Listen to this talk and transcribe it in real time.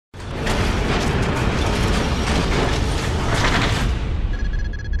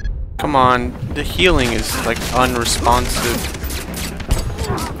Come on, the healing is like unresponsive.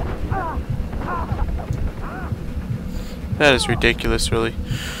 That is ridiculous, really.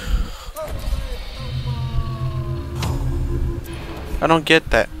 I don't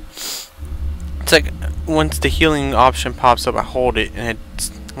get that. It's like once the healing option pops up, I hold it, and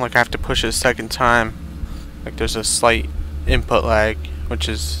it's like I have to push it a second time. Like there's a slight input lag, which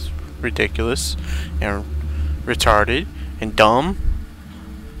is ridiculous and retarded and dumb.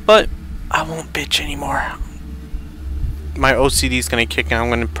 But I won't bitch anymore. My OCD is gonna kick in. I'm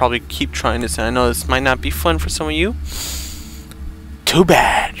gonna probably keep trying this, and I know this might not be fun for some of you. Too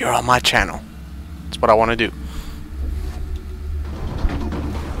bad you're on my channel. That's what I want to do.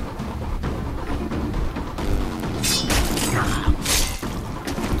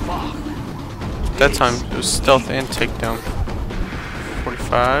 That time it was stealth and takedown.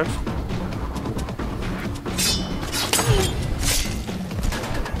 45.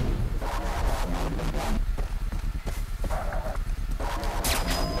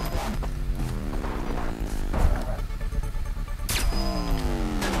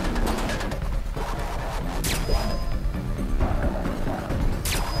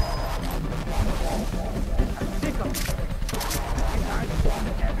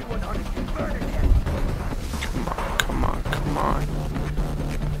 Come on.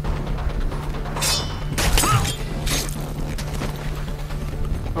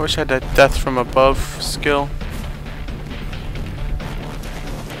 I wish I had that death from above skill.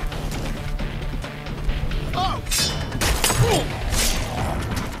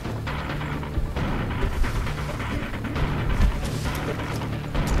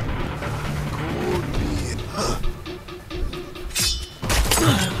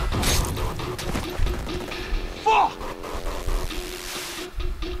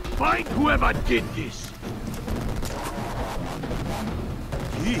 Find whoever did this.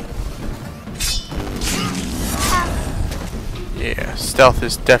 Yeah, stealth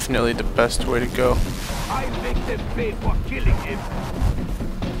is definitely the best way to go. I make them pay for killing him.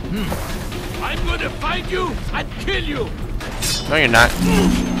 I'm gonna find you and kill you. No, you're not.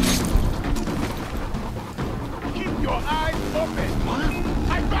 Keep your eyes open.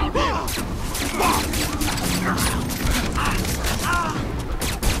 I found him.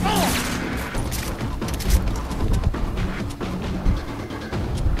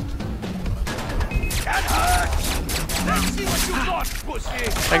 That hurts. Let's see what you got,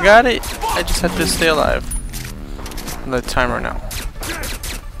 pussy. I got it. I just have to stay alive. The timer now.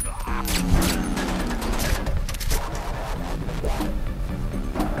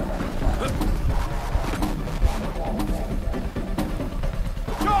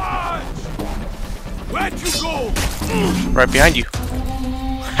 Charge! Where'd you go? Right behind you.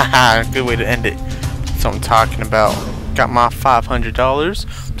 Haha, good way to end it. That's what I'm talking about. Got my $500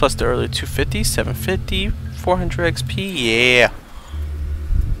 plus the earlier 250, 750, 400 XP. Yeah.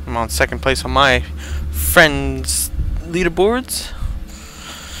 I'm on second place on my friends' leaderboards.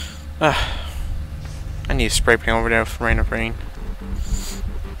 I need a spray paint over there for Rain of Rain.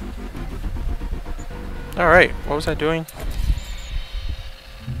 Alright, what was I doing?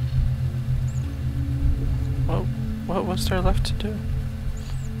 What was there left to do?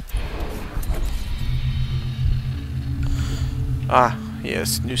 Ah,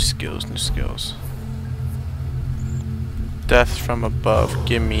 yes, new skills, new skills. Death from above,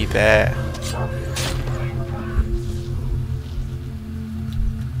 give me that.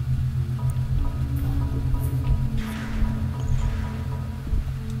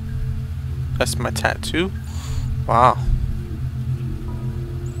 That's my tattoo. Wow.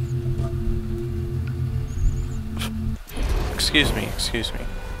 Excuse me, excuse me.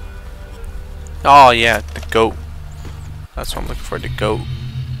 Oh yeah, the goat. That's what I'm looking for, the goat.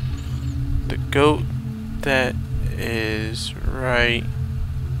 The goat that is right.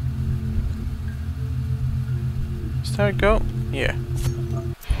 Is that a goat? Yeah.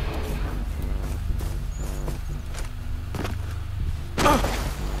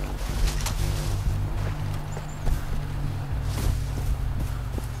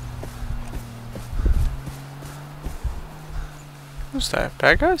 Who's that?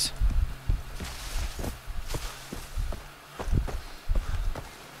 Bad guys?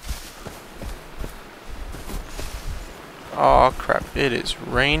 Oh crap, it is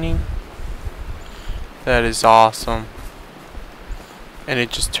raining. That is awesome. And it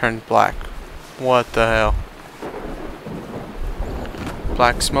just turned black. What the hell?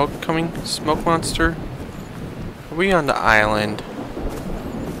 Black smoke coming? Smoke monster? Are we on the island?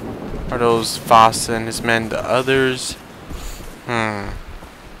 Are those Voss and his men the others? I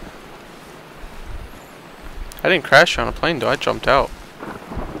didn't crash on a plane though, I jumped out.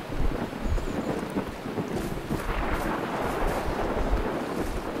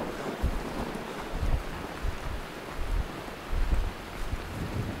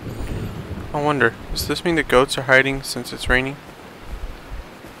 I wonder, does this mean the goats are hiding since it's raining?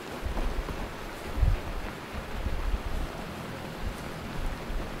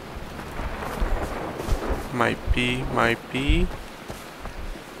 Might be, might be.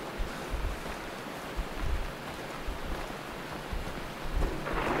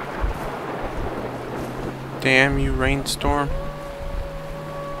 Damn you, rainstorm.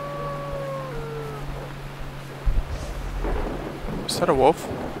 Is that a wolf?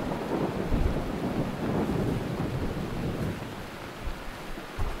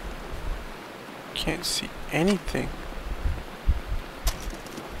 Can't see anything.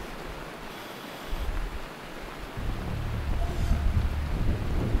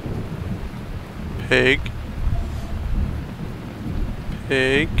 Pig.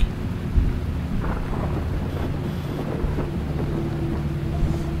 Pig.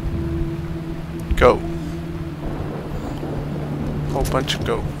 Goat. Whole bunch of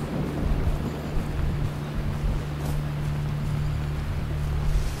goat.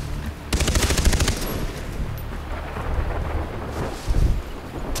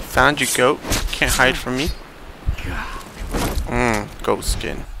 Found you, goat. Can't hide from me. Goat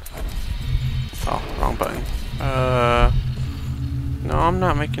skin. Oh, wrong button. No, I'm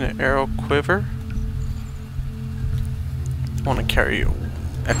not making an arrow quiver. I want to carry an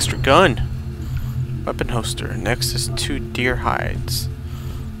extra gun. Weapon holster. Next is 2 deer hides.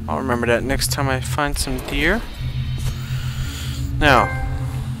 I'll remember that next time I find some deer. Now,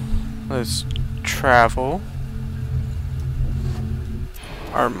 let's travel.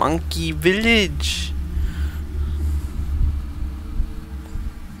 Our monkey village.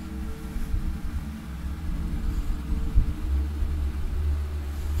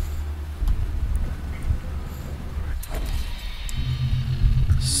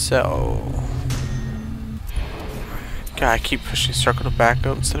 So, God, I keep pushing circle to back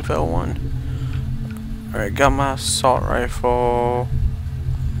up instead of L1. Alright, got my assault rifle.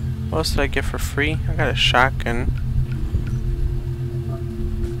 What else did I get for free? I got a shotgun.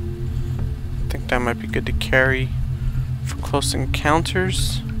 I think that might be good to carry for close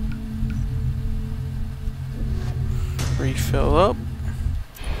encounters. Refill up.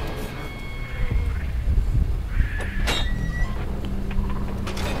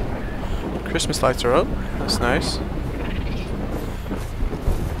 Christmas lights are up. That's nice.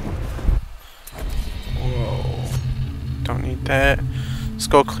 Whoa. Don't need that. Let's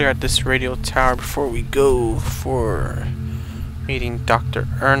go clear out this radio tower before we go for meeting Dr.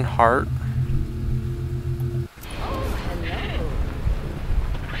 Earnhardt.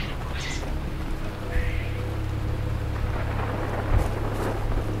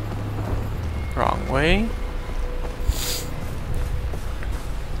 Wrong way.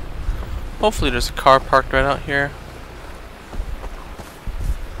 Hopefully there's a car parked right out here.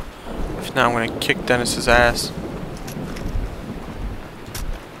 If not, I'm gonna kick Dennis's ass.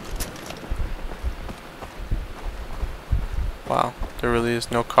 Wow, there really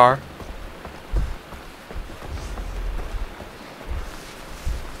is no car.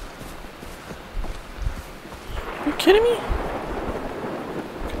 Are you kidding me?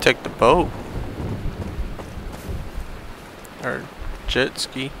 Could take the boat. Or jet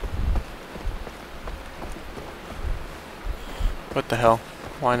ski. What the hell?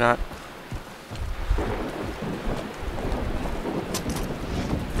 Why not?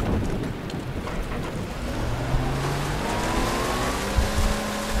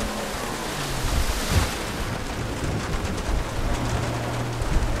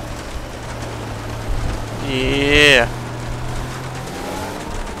 Yeah.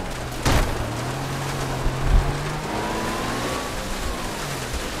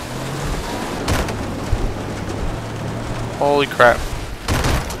 Holy crap.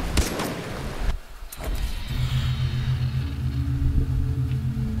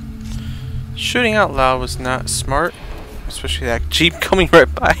 Shooting out loud was not smart, especially that Jeep coming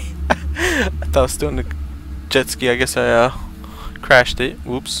right by. I thought I was doing the jet ski. I guess I crashed it.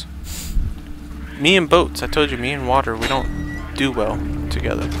 Whoops. Me and boats. I told you, me and water, we don't do well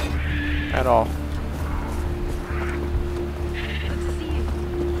together at all.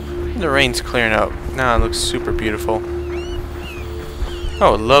 The rain's clearing up. Now it looks super beautiful. I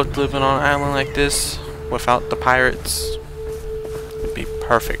would love living on an island like this without the pirates. It'd be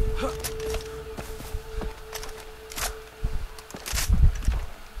perfect.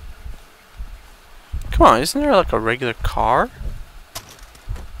 Come on, isn't there like a regular car?